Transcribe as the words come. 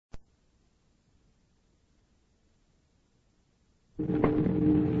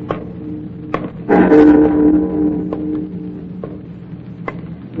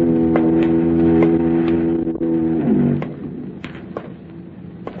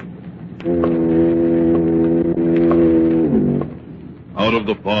Out of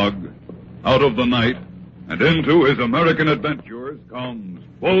the fog, out of the night, and into his American adventures comes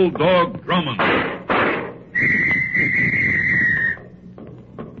Bulldog Drummond.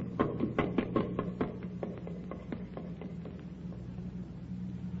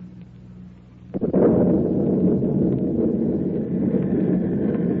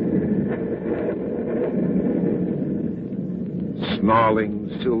 Snarling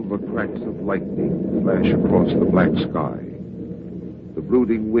silver cracks of lightning flash across the black sky. The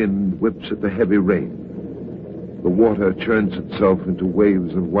brooding wind whips at the heavy rain. The water churns itself into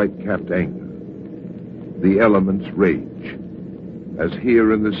waves of white-capped anger. The elements rage, as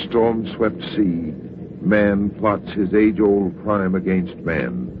here in this storm-swept sea, man plots his age-old crime against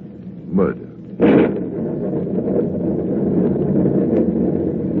man, murder.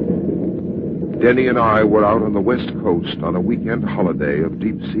 Denny and I were out on the west coast on a weekend holiday of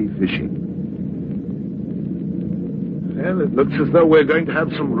deep-sea fishing. Well, it looks as though we're going to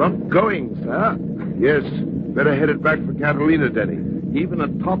have some rough going, sir. Yes, better head it back for Catalina, Denny. Even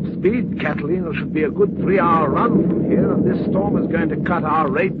at top speed, Catalina should be a good 3-hour run from here, and this storm is going to cut our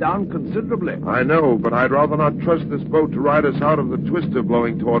rate down considerably. I know, but I'd rather not trust this boat to ride us out of the twister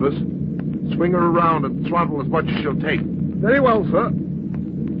blowing toward us. Swing her around and throttle as much as she'll take. Very well, sir.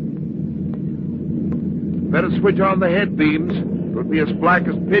 Better switch on the head beams. It'll be as black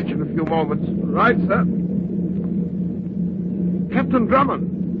as pitch in a few moments. Right, sir. Captain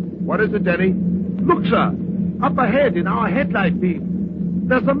Drummond. What is it, Denny? Look, sir. Up ahead in our headlight beam.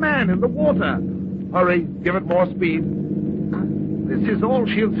 There's a man in the water. Hurry, give it more speed. This is all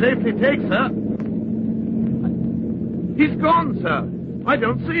she'll safely take, sir. He's gone, sir. I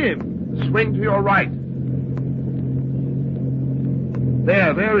don't see him. Swing to your right.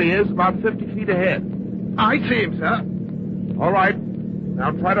 There he is, about 50 feet ahead. I see him, sir. All right.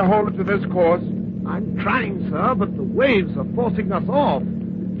 Now try to hold it to this course. I'm trying, sir, but the waves are forcing us off.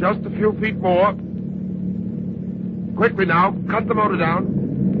 Just a few feet more. Quickly now, cut the motor down.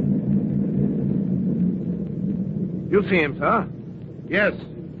 You see him, sir? Yes,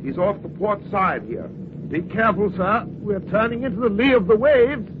 he's off the port side here. Be careful, sir. We're turning into the lee of the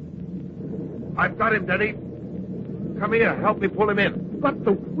waves. I've got him, Denny. Come here, help me pull him in. But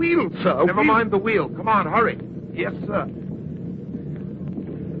the wheel, sir. Never mind the wheel. Come on, hurry. Yes, sir.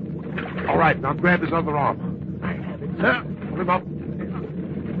 All right, now grab his other arm. I have it, sir. Pull him up.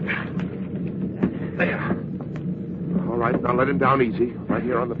 There. All right, now let him down easy, right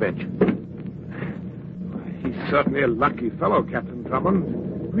here on the bench. He's certainly a lucky fellow, Captain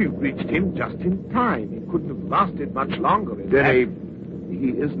Drummond. We reached him just in time. He couldn't have lasted much longer. Denny,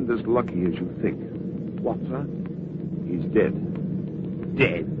 he isn't as lucky as you think. What, sir? He's dead.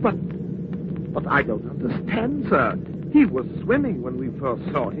 Dead? But I don't understand, sir. He was swimming when we first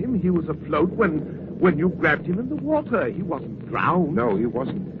saw him. He was afloat when you grabbed him in the water. He wasn't drowned. No, he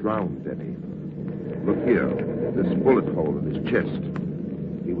wasn't drowned, Denny. Look here, this bullet hole in his chest.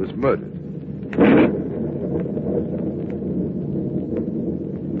 He was murdered.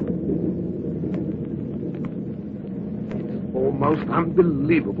 It's almost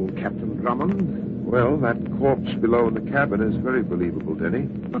unbelievable, Captain Drummond. Well, that corpse below in the cabin is very believable, Denny.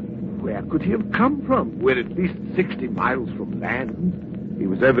 But where could he have come from? We're at least 60 miles from land. He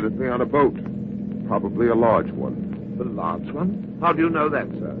was evidently on a boat. Probably a large one. A large one? How do you know that,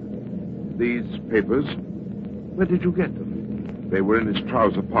 sir? These papers, where did you get them? They were in his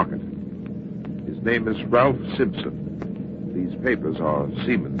trouser pocket. His name is Ralph Simpson. These papers are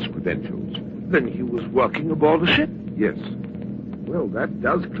seaman's credentials. Then he was working aboard a ship? Yes. Well, that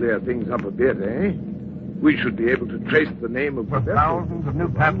does clear things up a bit, eh? We should be able to trace the name of the thousands of new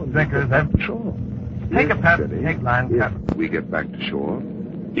Pabst drinkers have shore. Take a Pabst egg line, Captain. We get back to shore.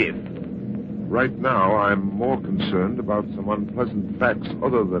 If. Right now, I'm more concerned about some unpleasant facts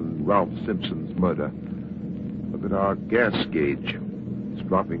other than Ralph Simpson's murder. Look at our gas gauge. It's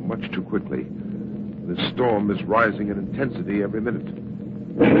dropping much too quickly. This storm is rising in intensity every minute.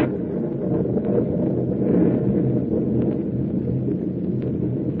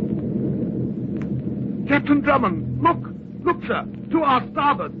 Captain Drummond, look! Look, sir! To our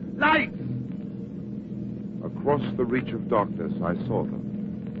starboard! Lights! Across the reach of darkness, I saw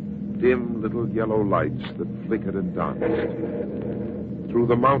them. Dim little yellow lights that flickered and danced. Through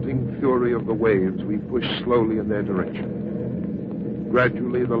the mounting fury of the waves, we pushed slowly in their direction.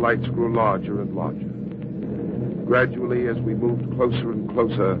 Gradually, the lights grew larger and larger. Gradually, as we moved closer and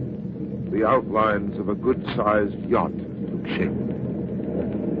closer, the outlines of a good-sized yacht took shape.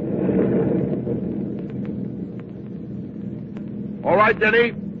 All right,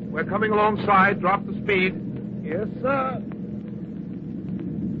 Denny. We're coming alongside. Drop the speed. Yes, sir.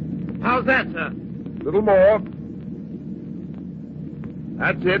 How's that, sir? Little more.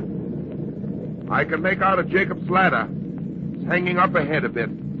 That's it. I can make out a Jacob's ladder. It's hanging up ahead a bit.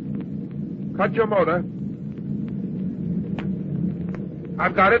 Cut your motor.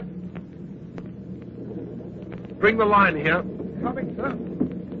 I've got it. Bring the line here. Coming, sir.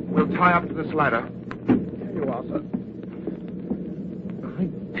 We'll tie up to this ladder. Here you are, sir. I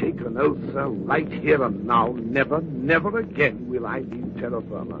take an oath, sir, right here and now, never, never again will I leave terra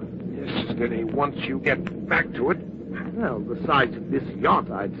firma. Yes, Denny, once you get back to it. Well, the size of this yacht,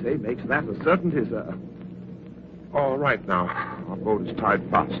 I'd say, makes that a certainty, sir. All right, now. Our boat is tied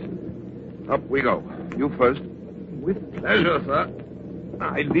fast. Up we go. You first. With pleasure, sir.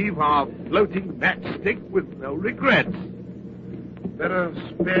 I leave our floating matchstick with no regrets. Better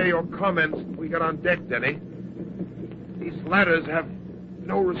spare your comments when we get on deck, Denny. These ladders have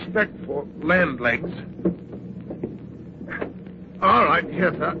no respect for land legs. All right,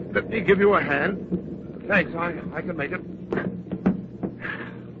 here, sir. Let me give you a hand. Thanks, I can make it.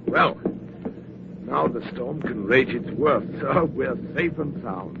 Well, now the storm can rage its worst, sir. We're safe and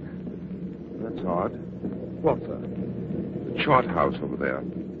sound. That's odd. What, sir? The chart house over there.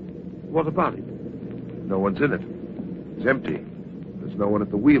 What about it? No one's in it. It's empty. There's no one at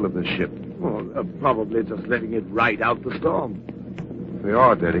the wheel of this ship. Well, probably just letting it ride out the storm. If they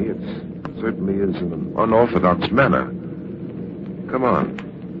are, Denny, it certainly is in an unorthodox manner. Come on.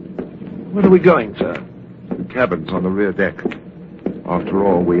 Where are we going, sir? The cabin's on the rear deck. After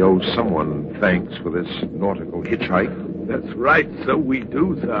all, we owe someone thanks for this nautical hitchhike. That's right, so we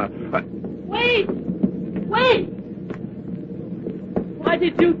do, sir. Wait! Wait! Why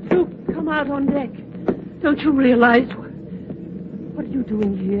did you two come out on deck? Don't you realize... What are you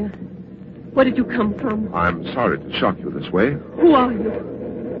doing here? Where did you come from? I'm sorry to shock you this way. Who are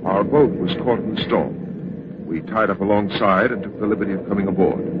you? Our boat was caught in the storm. We tied up alongside and took the liberty of coming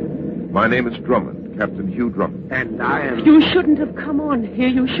aboard. My name is Drummond, Captain Hugh Drummond. And I am... You shouldn't have come on here.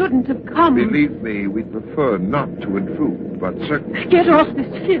 You shouldn't have come. Believe me, we'd prefer not to intrude, but certainly... Get off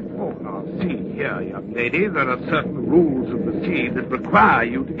this ship. Oh, now, see here, young lady. There are certain rules of the sea that require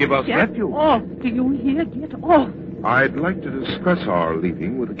you to give us refuge. Get off. Do you hear? Get off. I'd like to discuss our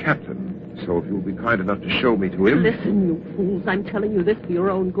leaving with the captain. So if you'll be kind enough to show me to him... Listen, you fools. I'm telling you this for your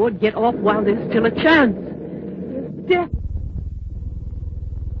own good. Get off while there's still a chance. There's death.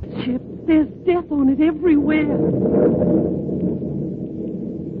 Ship, there's death on it everywhere.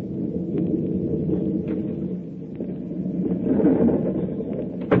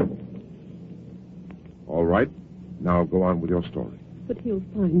 All right. Now go on with your story. But he'll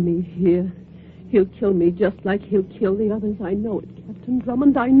find me here. He'll kill me just like he'll kill the others. I know it, Captain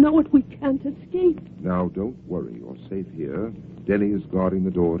Drummond. I know it. We can't escape. Now, don't worry. You're safe here. Denny is guarding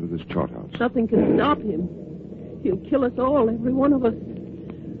the door to this chart house. Nothing can stop him. He'll kill us all, every one of us.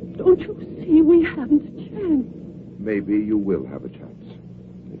 Don't you see we haven't a chance? Maybe you will have a chance.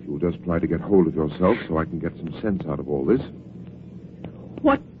 If you'll just try to get hold of yourself so I can get some sense out of all this.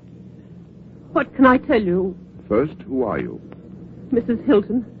 What can I tell you? First, who are you? Mrs.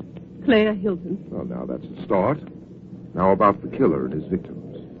 Hilton. Claire Hilton. Well, now, that's a start. Now about the killer and his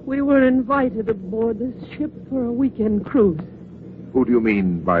victims. We were invited aboard this ship for a weekend cruise. Who do you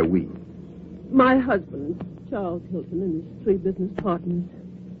mean by we? My husband, Charles Hilton, and his 3 business partners.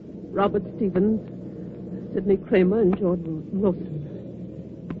 Robert Stevens, Sidney Kramer, and George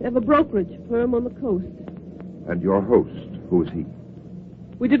Wilson. They have a brokerage firm on the coast. And your host, who is he?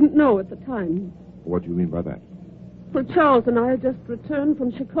 We didn't know at the time. What do you mean by that? Well, Charles and I had just returned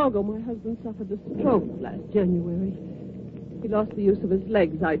from Chicago. My husband suffered a stroke last January. He lost the use of his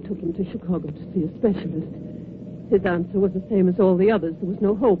legs. I took him to Chicago to see a specialist. His answer was the same as all the others. There was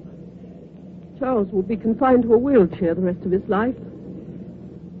no hope. Charles will be confined to a wheelchair the rest of his life.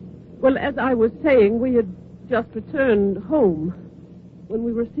 Well, as I was saying, we had just returned home when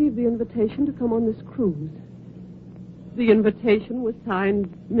we received the invitation to come on this cruise. The invitation was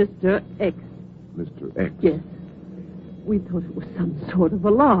signed Mr. X. Mr. X? Yes. We thought it was some sort of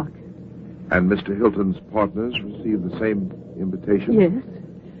a lark. And Mr. Hilton's partners received the same invitation? Yes.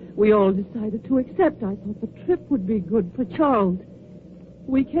 We all decided to accept. I thought the trip would be good for Charles.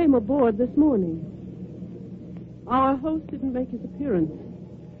 We came aboard this morning. Our host didn't make his appearance.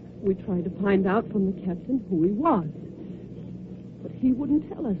 We tried to find out from the captain who he was. But he wouldn't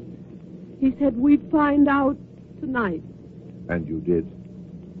tell us. He said we'd find out tonight. And you did?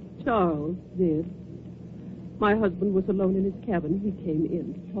 Charles did. My husband was alone in his cabin. He came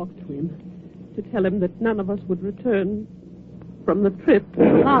in to talk to him, to tell him that none of us would return from the trip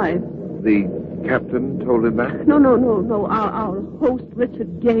alive. The captain told him that? No. Our host,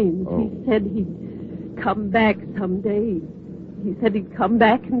 Richard Gaines, He said he'd come back someday. He said he'd come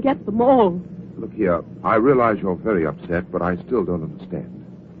back and get them all. Look here, I realize you're very upset, but I still don't understand.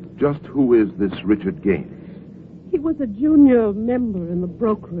 Just who is this Richard Gaines? He was a junior member in the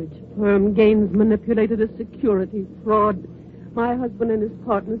brokerage firm. Gaines manipulated a security fraud. My husband and his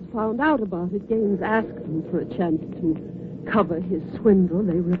partners found out about it. Gaines asked them for a chance to cover his swindle.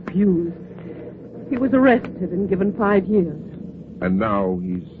 They refused. He was arrested and given 5 years. And now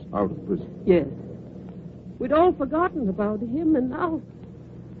he's out of prison. Yes. We'd all forgotten about him, and now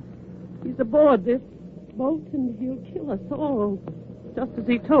he's aboard this boat, and he'll kill us all, just as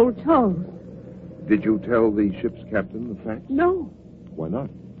he told Charles. Did you tell the ship's captain the facts? No. Why not?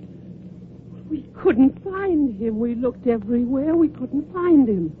 We couldn't find him. We looked everywhere. We couldn't find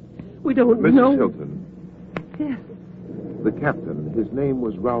him. We don't Mrs. know. Mrs. Hilton. Yes. The captain, his name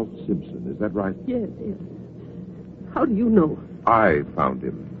was Ralph Simpson. Is that right? Yes, yes. How do you know? I found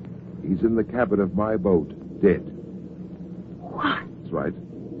him. He's in the cabin of my boat, dead. What? That's right.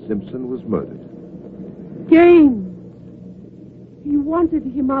 Simpson was murdered. Gaines. He wanted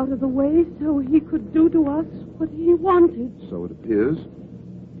him out of the way so he could do to us what he wanted. So it appears.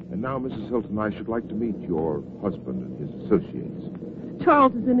 And now, Mrs. Hilton, I should like to meet your husband and his associates.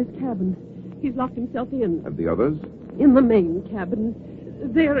 Charles is in his cabin. He's locked himself in. And the others? In the main cabin.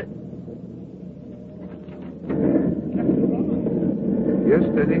 They're... Yes,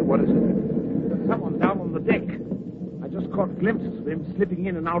 Denny, what is it? There's someone down on the deck. I just caught glimpses of him slipping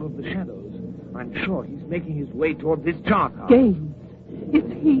in and out of the shadows. I'm sure he's making his way toward this chart house. Gaines.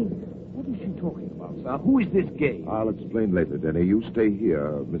 It's he. What is she talking about, sir? Who is this Gaines? I'll explain later, Denny. You stay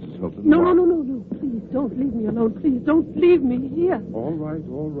here, Mrs. Hilton. No. Please, don't leave me alone. Please, don't leave me here. All right.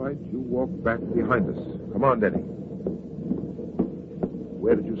 You walk back behind us. Come on, Denny.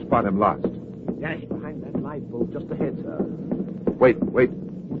 Where did you spot him last? Yes, behind that lifeboat just ahead, sir. Wait. What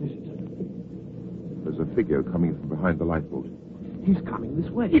is it? There's a figure coming from behind the lifeboat. He's coming this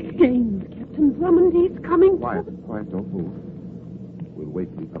way. It's Gaines, Captain Drummond. He's coming. Quiet, don't move. We'll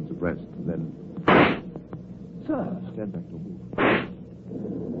wait till he comes abreast, and then... Sir. Stand back, don't move.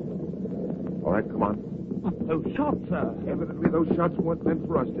 All right, come on. Those shots, sir. Evidently, those shots weren't meant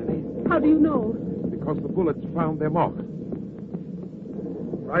for us, Denny. How do you know? Because the bullets found their mark.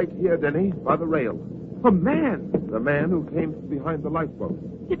 Right here, Denny, by the rail. A man. The man who came from behind the lifeboat.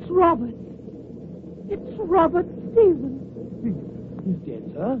 It's Robert. It's Robert Stevens. He's dead,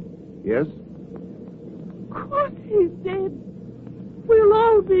 sir. Yes? Of course he's dead. We'll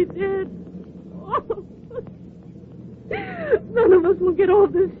all be dead. Oh. None of us will get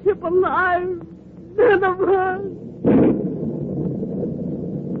off this ship alive. None of us.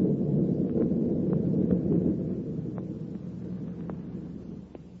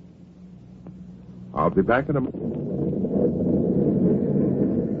 I'll be back in a moment.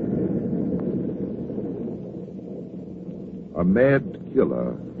 A mad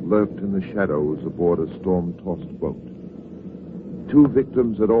killer lurked in the shadows aboard a storm-tossed boat. 2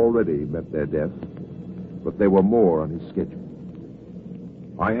 victims had already met their death, but there were more on his schedule.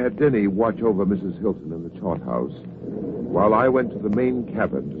 I had Denny watch over Mrs. Hilton in the chart house, while I went to the main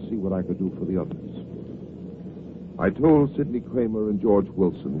cabin to see what I could do for the others. I told Sidney Kramer and George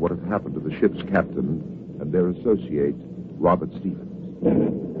Wilson what had happened to the ship's captain and their associate, Robert Stevens.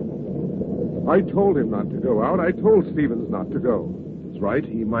 I told him not to go out. I told Stevens not to go. That's right.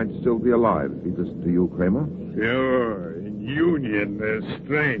 He might still be alive if he listened to you, Kramer. Sure. In union, there's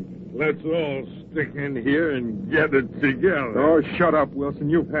strength. Let's all stick in here and get it together. Oh, shut up, Wilson.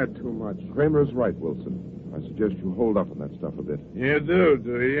 You've had too much. Kramer's right, Wilson. I suggest you hold up on that stuff a bit. You do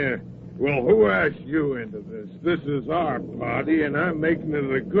you? Well, who asked you into this? This is our party, and I'm making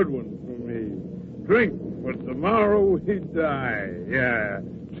it a good one for me. Drink, for tomorrow we die. Yeah,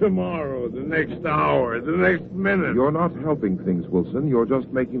 tomorrow, the next hour, the next minute. You're not helping things, Wilson. You're just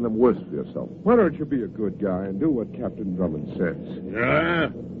making them worse for yourself. Why don't you be a good guy and do what Captain Drummond says? Yeah?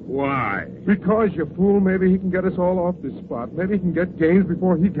 Why? Because, you fool, maybe he can get us all off this spot. Maybe he can get Gaines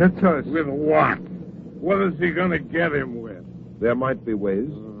before he gets us. With what? What is he going to get him with? There might be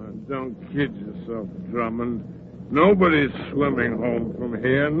ways. Don't kid yourself, Drummond. Nobody's swimming home from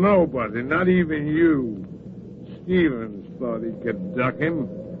here. Nobody. Not even you. Stevens thought he could duck him.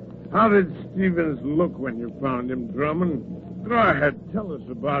 How did Stevens look when you found him, Drummond? Go ahead. Tell us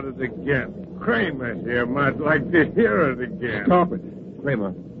about it again. Kramer here might like to hear it again. Stop it.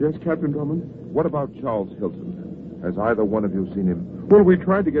 Kramer. Yes, Captain Drummond? What about Charles Hilton? Has either one of you seen him? Well, we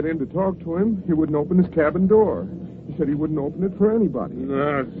tried to get in to talk to him. He wouldn't open his cabin door. He said he wouldn't open it for anybody.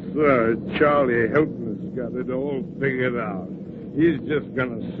 No, sir. Charlie Hilton has got it all figured out. He's just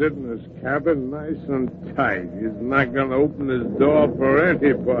gonna sit in his cabin nice and tight. He's not gonna open his door for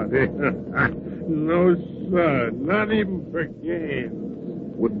anybody. No, sir. Not even for games.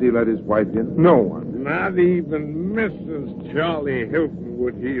 Wouldn't he let his wife in? No one. Not even Mrs. Charlie Hilton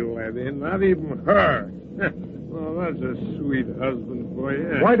would he let in. Not even her. Well, that's a sweet husband for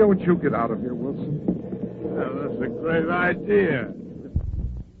you. Why don't you get out of here, Wilson? Well, that's a great idea.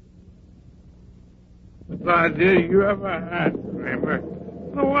 Best idea you ever had, Kramer.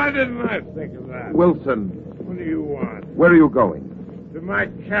 So why didn't I think of that? Wilson, What do you want? where are you going? To my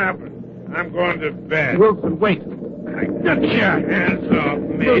cabin. I'm going to bed. Wilson, wait. Get your hands off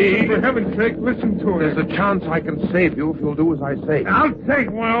me. Wilson, for heaven's sake, listen to There's him. a chance I can save you if you'll do as I say. I'll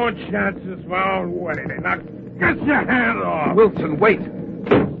take my own chances my own way. Now, get your hand off. Wilson, wait.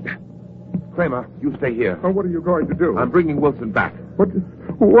 Kramer, you stay here. Oh, what are you going to do? I'm bringing Wilson back.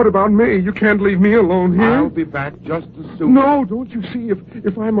 What about me? You can't leave me alone here. I'll be back just as soon. No, don't you see?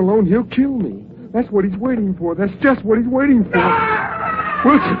 If I'm alone, he'll kill me. That's what he's waiting for. That's just what he's waiting for.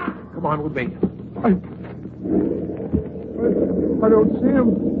 Wilson! Come on with me. I don't see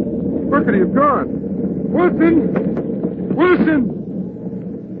him. Where could he have gone? Wilson! Wilson!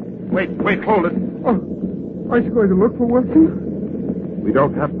 Wait, hold it. Oh, aren't you going to look for Wilson? We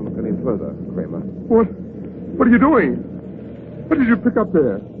don't have to look any further, Kramer. What are you doing? What did you pick up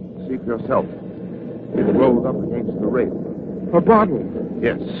there? See for yourself. It rolled up against the rail. A bottle.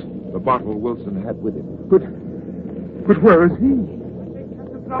 Yes, the bottle Wilson had with him. But where is he?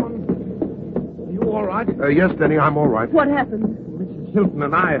 Are you all right? Yes, Denny, I'm all right. What happened? Mrs. Hilton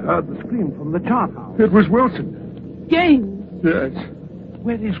and I heard the scream from the chart house. It was Wilson. Gaines. Yes.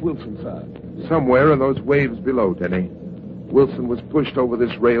 Where is Wilson, sir? Somewhere in those waves below, Denny. Wilson was pushed over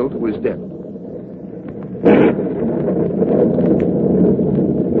this rail to his death.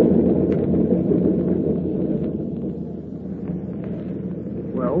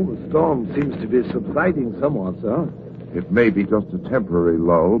 Well, the storm seems to be subsiding somewhat, sir. It may be just a temporary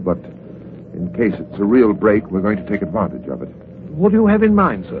lull, but in case it's a real break, we're going to take advantage of it. What do you have in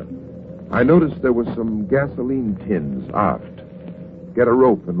mind, sir? I noticed there were some gasoline tins aft. Get a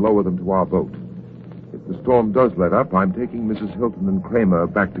rope and lower them to our boat. If the storm does let up, I'm taking Mrs. Hilton and Kramer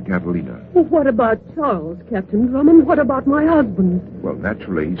back to Catalina. Well, what about Charles, Captain Drummond? What about my husband? Well,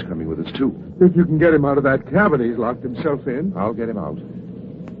 naturally, he's coming with us, too. If you can get him out of that cabin he's locked himself in. I'll get him out.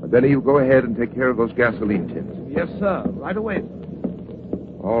 Denny, you go ahead and take care of those gasoline tins. Yes, sir. Right away.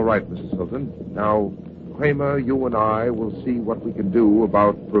 All right, Mrs. Hilton. Now, Kramer, you and I will see what we can do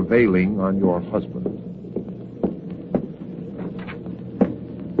about prevailing on your husband.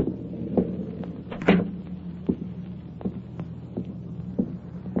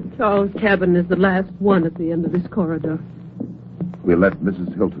 Charles' cabin is the last one at the end of this corridor. We'll let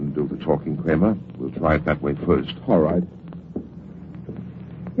Mrs. Hilton do the talking, Kramer. We'll try it that way first. All right.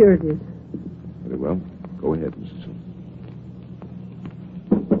 Here it is. Very well. Go ahead, Mrs. Hilton.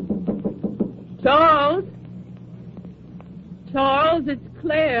 Charles! Charles, it's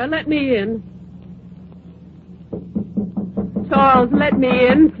Claire. Let me in. Charles, let me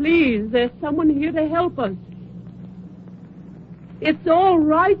in, please. There's someone here to help us. It's all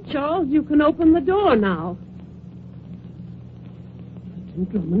right, Charles. You can open the door now. Captain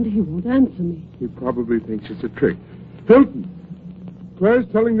Drummond, he won't answer me. He probably thinks it's a trick. Hilton! Claire's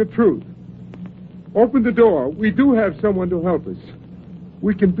telling the truth. Open the door. We do have someone to help us.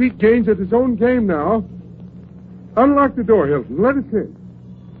 We can beat Gaines at his own game now. Unlock the door, Hilton. Let us in.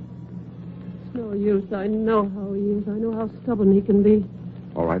 It's no use. I know how he is. I know how stubborn he can be.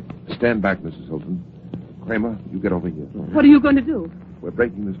 All right. Stand back, Mrs. Hilton. Kramer, you get over here. What are you going to do? We're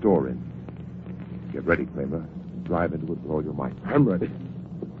breaking this door in. Get ready, Kramer. Drive into it with all your might. I'm ready.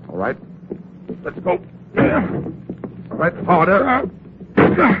 All right? Let's go. All right, harder.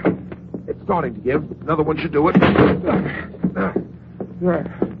 It's starting to give. Another one should do it.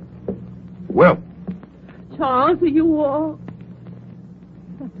 Well, Charles, are you all...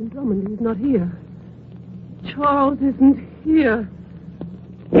 Captain Drummond, he's not here. Charles isn't here.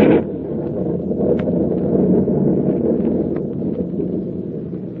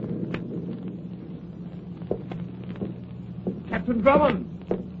 Captain Drummond!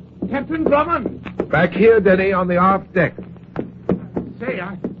 Captain Drummond! back here, Denny, on the aft deck. Say,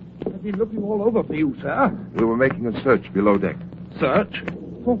 I've been looking all over for you, sir. We were making a search below deck. Search?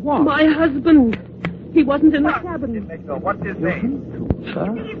 For what? My husband. He wasn't in the cabin. What's his name?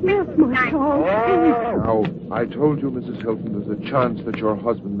 Sir? Yes, my Charles. Now, I told you, Mrs. Hilton, there's a chance that your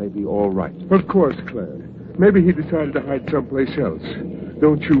husband may be all right. Of course, Claire. Maybe he decided to hide someplace else.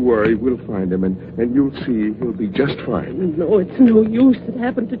 Don't you worry. We'll find him, and you'll see he'll be just fine. No, it's no use. It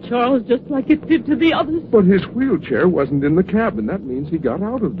happened to Charles just like it did to the others. But his wheelchair wasn't in the cabin. That means he got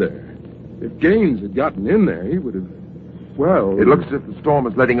out of there. If Gaines had gotten in there, he would have... Well... It looks as if the storm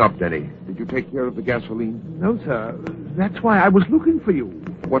is letting up, Denny. Did you take care of the gasoline? No, sir. That's why I was looking for you.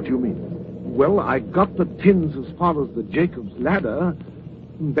 What do you mean? Well, I got the tins as far as the Jacob's Ladder,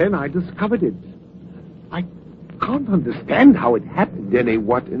 and then I discovered it. I can't understand how it happened. Denny,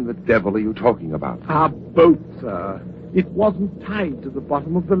 what in the devil are you talking about? Our boat, sir. It wasn't tied to the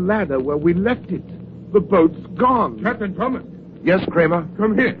bottom of the ladder where we left it. The boat's gone. Captain Drummond. Yes, Kramer?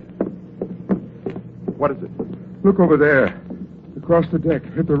 Come here. What is it? Look over there. Across the deck,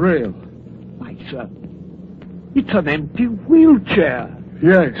 at the rail. Why, sir, it's an empty wheelchair.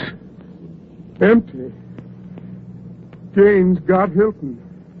 Yes. Empty. Gaines got Hilton.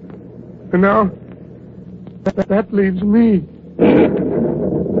 And now, that leaves me.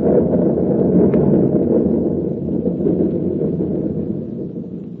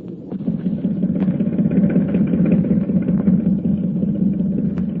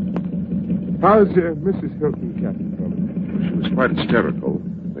 How's Mrs. Hilton, Captain Drummond? She was quite hysterical.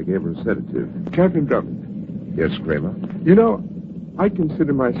 They gave her a sedative. Captain Drummond. Yes, Kramer? You know, I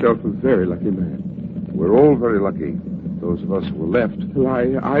consider myself a very lucky man. We're all very lucky. Those of us who were left. Well,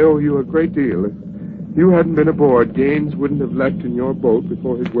 I owe you a great deal. If you hadn't been aboard, Gaines wouldn't have left in your boat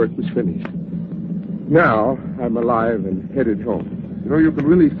before his work was finished. Now, I'm alive and headed home. You know, you can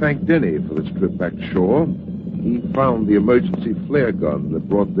really thank Denny for this trip back to shore. He found the emergency flare gun that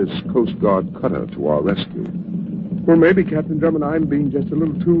brought this Coast Guard cutter to our rescue. Well, maybe, Captain Drummond, I'm being just a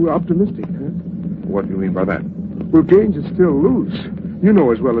little too optimistic, huh? What do you mean by that? Well, Gaines is still loose. You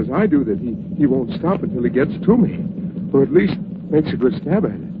know as well as I do that he won't stop until he gets to me. Or at least makes a good stab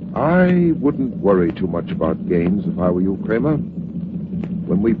at it. I wouldn't worry too much about Gaines if I were you, Kramer.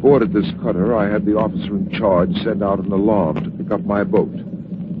 When we boarded this cutter, I had the officer in charge send out an alarm to pick up my boat.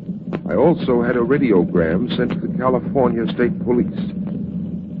 I also had a radiogram sent to the California State Police.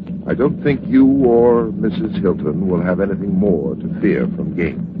 I don't think you or Mrs. Hilton will have anything more to fear from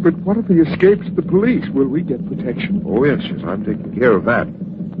Gaines. But what if he escapes the police? Will we get protection? Oh, yes, I'm taking care of that.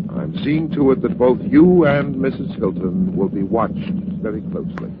 I'm seeing to it that both you and Mrs. Hilton will be watched very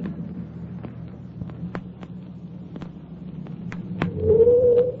closely.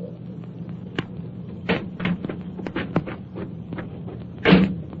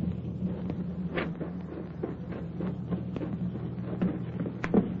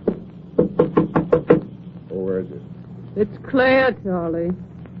 Oh, where is it? It's Claire, Charlie.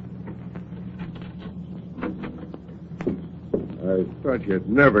 I thought you'd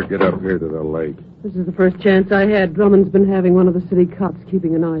never get up here to the lake. This is the first chance I had. Drummond's been having one of the city cops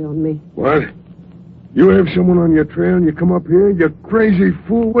keeping an eye on me. What? You have someone on your trail and you come up here? You crazy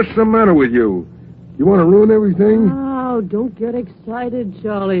fool. What's the matter with you? You want to ruin everything? Oh, don't get excited,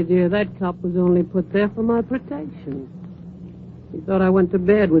 Charlie, dear. That cop was only put there for my protection. He thought I went to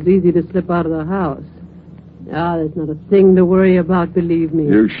bed. It was easy to slip out of the house. Ah, there's not a thing to worry about, believe me.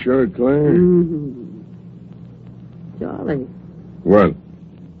 You sure, Claire? Mm-hmm. Charlie. What?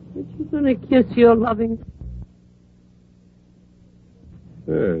 Aren't you going to kiss your loving...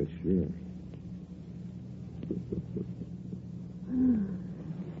 Yeah, sure.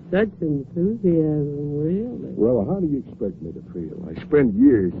 Such enthusiasm, really. Well, how do you expect me to feel? I spent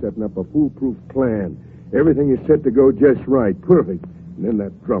years setting up a foolproof plan. Everything is set to go just right, perfect. And then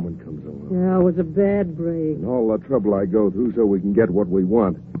that Drummond comes along. Yeah, it was a bad break. And all the trouble I go through so we can get what we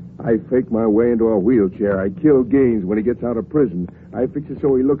want. I fake my way into a wheelchair. I kill Gaines when he gets out of prison. I fix it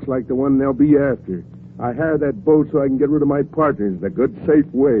so he looks like the one they'll be after. I hire that boat so I can get rid of my partners in a good, safe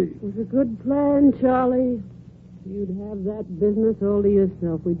way. It was a good plan, Charlie. You'd have that business all to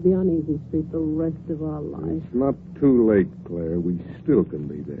yourself. We'd be on Easy Street the rest of our lives. It's not too late, Claire. We still can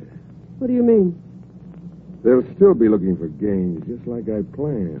be there. What do you mean? They'll still be looking for Gaines, just like I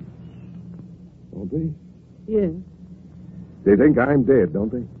planned. Won't they? Yes. They think I'm dead,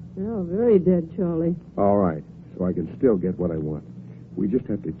 don't they? Yeah, very dead, Charlie. All right, so I can still get what I want. We just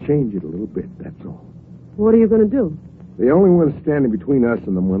have to change it a little bit, that's all. What are you going to do? The only one standing between us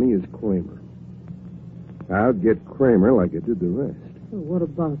and the money is Kramer. I'll get Kramer like I did the rest. Well, what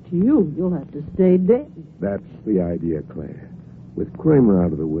about you? You'll have to stay dead. That's the idea, Claire. With Kramer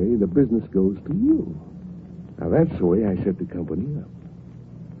out of the way, the business goes to you. Now, that's the way I set the company up.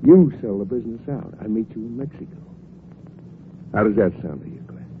 You sell the business out. I meet you in Mexico. How does that sound to you,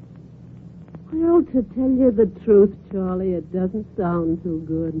 Claire? Well, to tell you the truth, Charlie, it doesn't sound too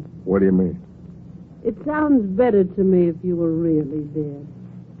good. What do you mean? It sounds better to me if you were really dead.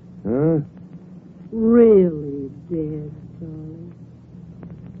 Huh? Really dead, Charlie.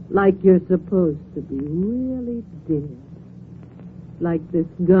 Like you're supposed to be, really dead. Like this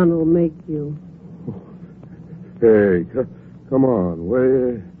gun will make you. Hey, come on.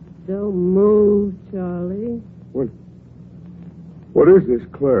 Where? Don't move, Charlie. What is this,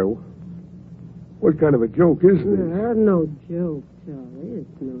 Claire? What kind of a joke is this? No joke, Charlie.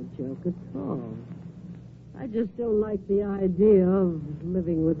 It's no joke at all. I just don't like the idea of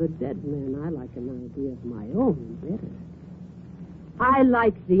living with a dead man. I like an idea of my own better. I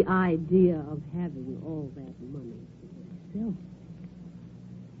like the idea of having all that money for myself.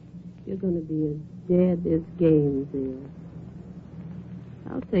 You're going to be as dead as games is.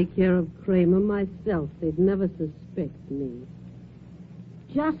 I'll take care of Kramer myself. They'd never suspect me.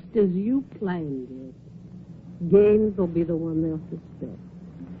 Just as you planned it. Gaines will be the one they'll suspect.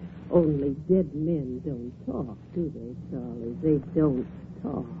 Only dead men don't talk, do they, Charlie? They don't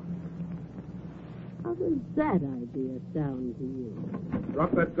talk. How does that idea sound to you?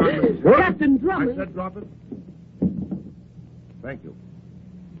 Drop that gun, Mrs. Hilton. Captain Drummond! I said drop it. Thank you.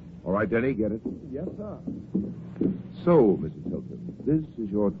 All right, Denny, get it? Yes, sir. So, Mrs. Hilton, this is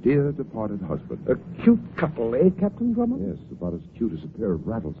your dear departed husband. A cute couple, eh, Captain Drummond? Yes, about as cute as a pair of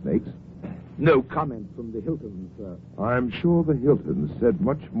rattlesnakes. No comment from the Hiltons, sir. I'm sure the Hiltons said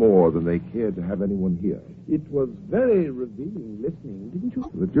much more than they cared to have anyone hear. It was very revealing listening, didn't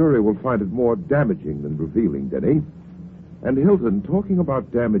you? The jury will find it more damaging than revealing, Denny. And Hilton, talking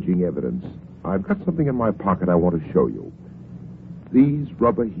about damaging evidence, I've got something in my pocket I want to show you. These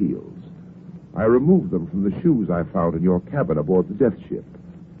rubber heels. I removed them from the shoes I found in your cabin aboard the Death Ship.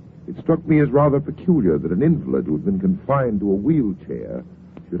 It struck me as rather peculiar that an invalid who had been confined to a wheelchair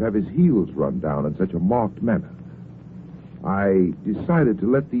should have his heels run down in such a marked manner. I decided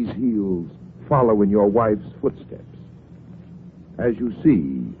to let these heels follow in your wife's footsteps. As you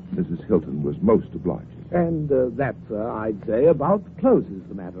see, Mrs. Hilton was most obliging. And that, sir, I'd say, about closes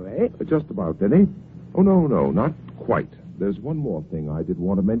the matter, eh? Just about, Denny. Oh, no, not quite. There's one more thing I did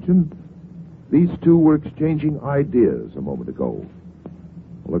want to mention. These two were exchanging ideas a moment ago.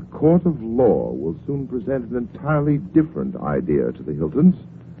 Well, a court of law will soon present an entirely different idea to the Hiltons,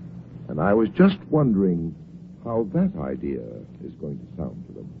 and I was just wondering how that idea is going to sound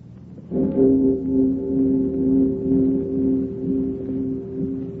to them.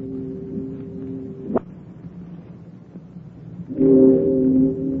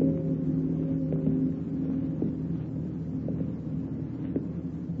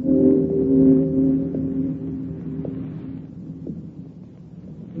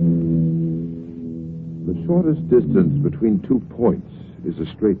 The shortest distance between 2 points is a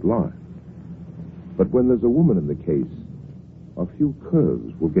straight line. But when there's a woman in the case, a few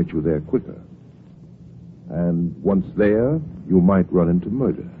curves will get you there quicker. And once there, you might run into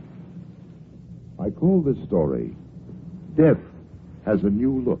murder. I call this story, Death Has a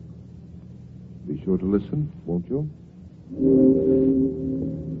New Look. Be sure to listen, won't you?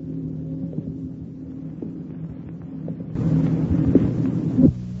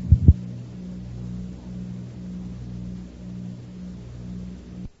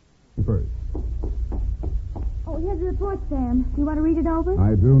 First. Oh, here's the report, Sam. You want to read it over?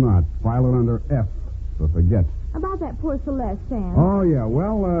 I do not. File it under F for forget. About that poor Celeste, Sam. Oh, yeah.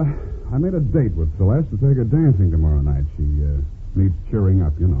 Well, I made a date with Celeste to take her dancing tomorrow night. She needs cheering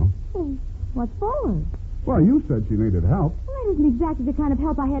up, you know. Oh, what for? Well, you said she needed help. Well, that isn't exactly the kind of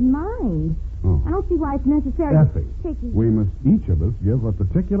help I had in mind. Oh. I don't see why it's necessary Effie, to take you... we must each of us give a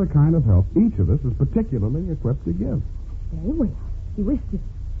particular kind of help each of us is particularly equipped to give. Very well. She wished to.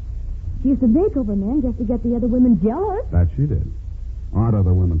 She used to make over men just to get the other women jealous. That she did. Aren't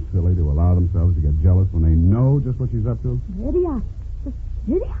other women silly to allow themselves to get jealous when they know just what she's up to? Idiotic. Just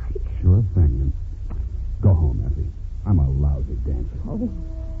idiotic. Sure thing. And go home, Effie. I'm a lousy dancer. Oh,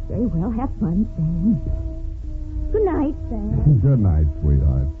 very well. Have fun, Sam. Good night, Sam. Good night,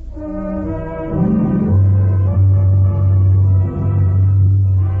 sweetheart.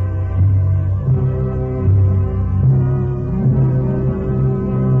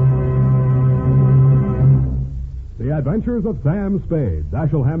 The Adventures of Sam Spade,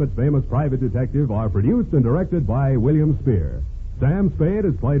 Dashiell Hammett's famous private detective, are produced and directed by William Spear. Sam Spade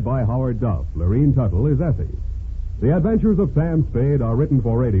is played by Howard Duff. Lorene Tuttle is Effie. The Adventures of Sam Spade are written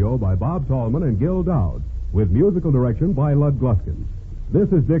for radio by Bob Tallman and Gil Dowd, with musical direction by Lud Gluskin. This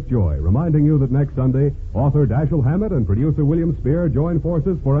is Dick Joy, reminding you that next Sunday, author Dashiell Hammett and producer William Spear join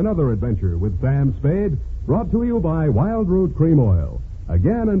forces for another adventure with Sam Spade, brought to you by Wild Root Cream Oil.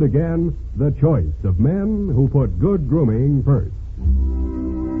 Again and again, the choice of men who put good grooming first.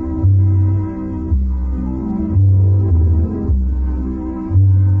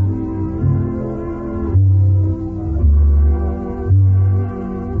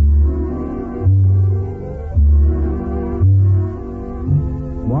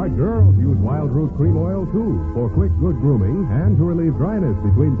 Smart girls use Wild Root Cream Oil, too, for quick, good grooming and to relieve dryness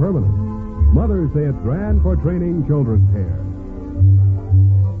between permanents. Mothers say it's grand for training children's hair.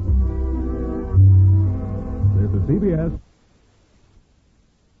 This is CBS.